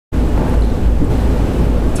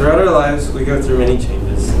Throughout our lives, we go through many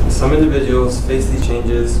changes. Some individuals face these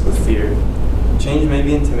changes with fear. Change may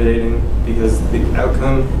be intimidating because the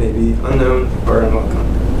outcome may be unknown or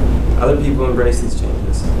unwelcome. Other people embrace these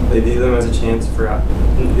changes. They view them as a chance for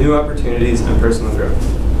new opportunities and personal growth.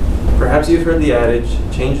 Perhaps you've heard the adage,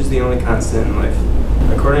 change is the only constant in life.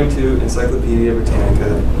 According to Encyclopedia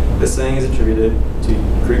Britannica, this saying is attributed to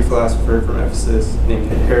a Greek philosopher from Ephesus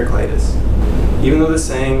named Heraclitus. Even though this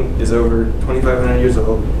saying is over 2,500 years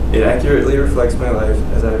old, it accurately reflects my life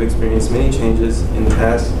as I have experienced many changes in the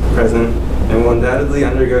past, present, and will undoubtedly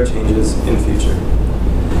undergo changes in the future.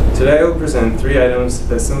 Today I will present 3 items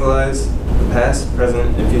that symbolize the past,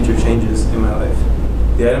 present, and future changes in my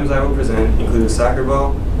life. The items I will present include a soccer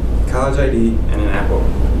ball, college ID, and an apple.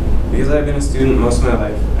 Because I have been a student most of my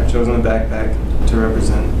life, I've chosen a backpack to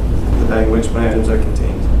represent the bag in which my items are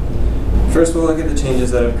contained. First, we'll look at the changes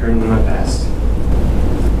that have occurred in my past.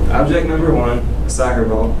 Object number 1, a soccer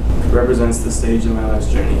ball, represents the stage in my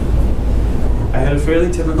life's journey. I had a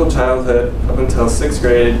fairly typical childhood up until 6th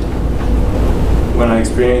grade when I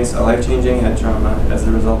experienced a life-changing head trauma as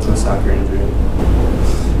the result of a soccer injury.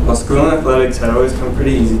 While school and athletics had always come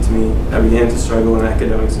pretty easy to me, I began to struggle in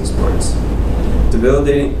academics and sports.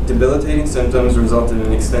 Debilitating symptoms resulted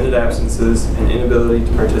in extended absences and inability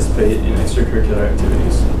to participate in extracurricular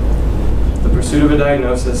activities. The pursuit of a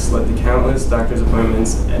diagnosis led to countless doctor's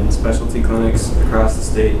appointments and specialty clinics across the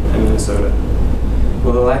state and Minnesota.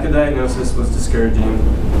 While the lack of diagnosis was discouraging,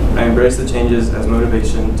 I embraced the changes as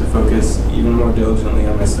motivation to focus even more diligently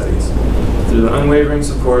on my studies. Through the unwavering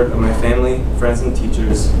support of my family, friends, and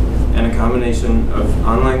teachers, and a combination of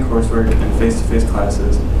online coursework and face-to-face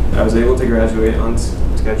classes, I was able to graduate on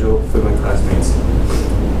schedule with my classmates.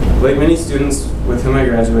 Like many students with whom I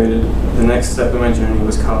graduated, the next step in my journey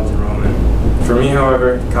was college enrollment. For me,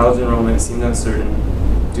 however, college enrollment seemed uncertain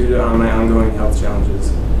due to my ongoing health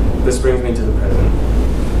challenges. This brings me to the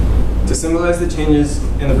present. To symbolize the changes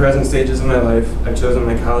in the present stages of my life, I've chosen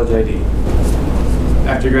my college ID.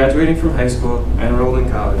 After graduating from high school, I enrolled in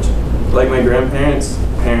college. Like my grandparents,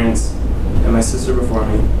 parents, and my sister before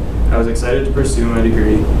me, I was excited to pursue my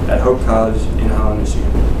degree at Hope College in Holland,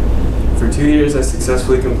 Michigan. For 2 years, I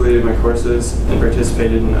successfully completed my courses and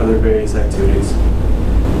participated in other various activities.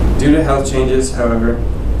 Due to health changes, however,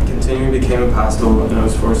 continuing became impossible and I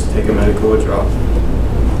was forced to take a medical withdrawal.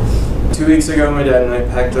 2 weeks ago, my dad and I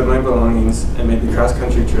packed up my belongings and made the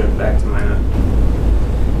cross-country trip back to Minot.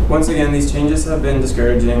 Once again, these changes have been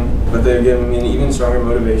discouraging, but they have given me an even stronger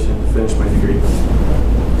motivation to finish my degree.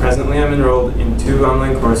 Presently, I'm enrolled in 2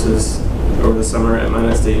 online courses over the summer at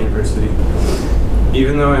Minot State University.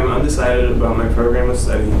 Even though I'm undecided about my program of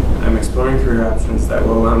study, I'm exploring career options that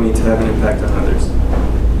will allow me to have an impact on others.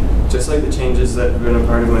 Just like the changes that have been a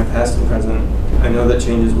part of my past and present, I know that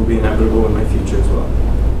changes will be inevitable in my future as well.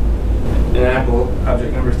 An apple,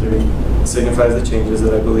 object number 3, signifies the changes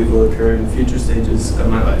that I believe will occur in future stages of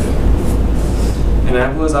my life. An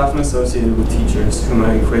apple is often associated with teachers, whom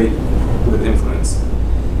I equate with influence.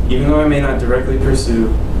 Even though I may not directly pursue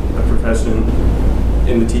a profession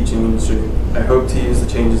in the teaching industry, I hope to use the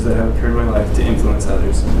changes that have occurred in my life to influence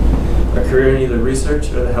others. A career in either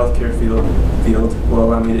research or the healthcare field will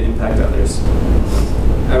allow me to impact others.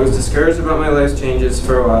 I was discouraged about my life's changes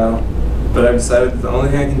for a while, but I've decided that the only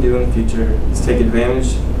thing I can do in the future is take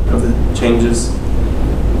advantage of the changes,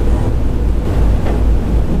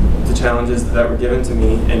 the challenges that were given to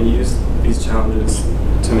me, and use these challenges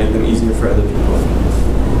to make them easier for other people.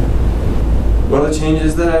 While the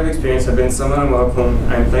changes that I've experienced have been somewhat unwelcome,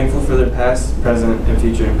 I am thankful for their past, present, and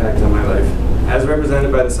future impact on my life. As represented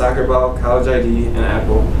by the soccer ball, college ID, and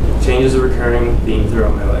apple, changes are recurring themes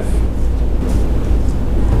throughout my life.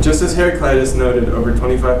 Just as Heraclitus noted over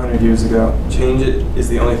 2,500 years ago, change is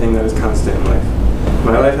the only thing that is constant in life.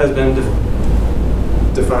 My life has been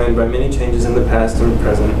defined by many changes in the past and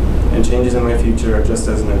present, and changes in my future are just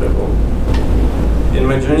as inevitable. In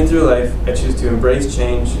my journey through life, I choose to embrace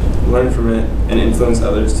change, learn from it, and influence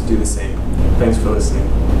others to do the same. Thanks for listening.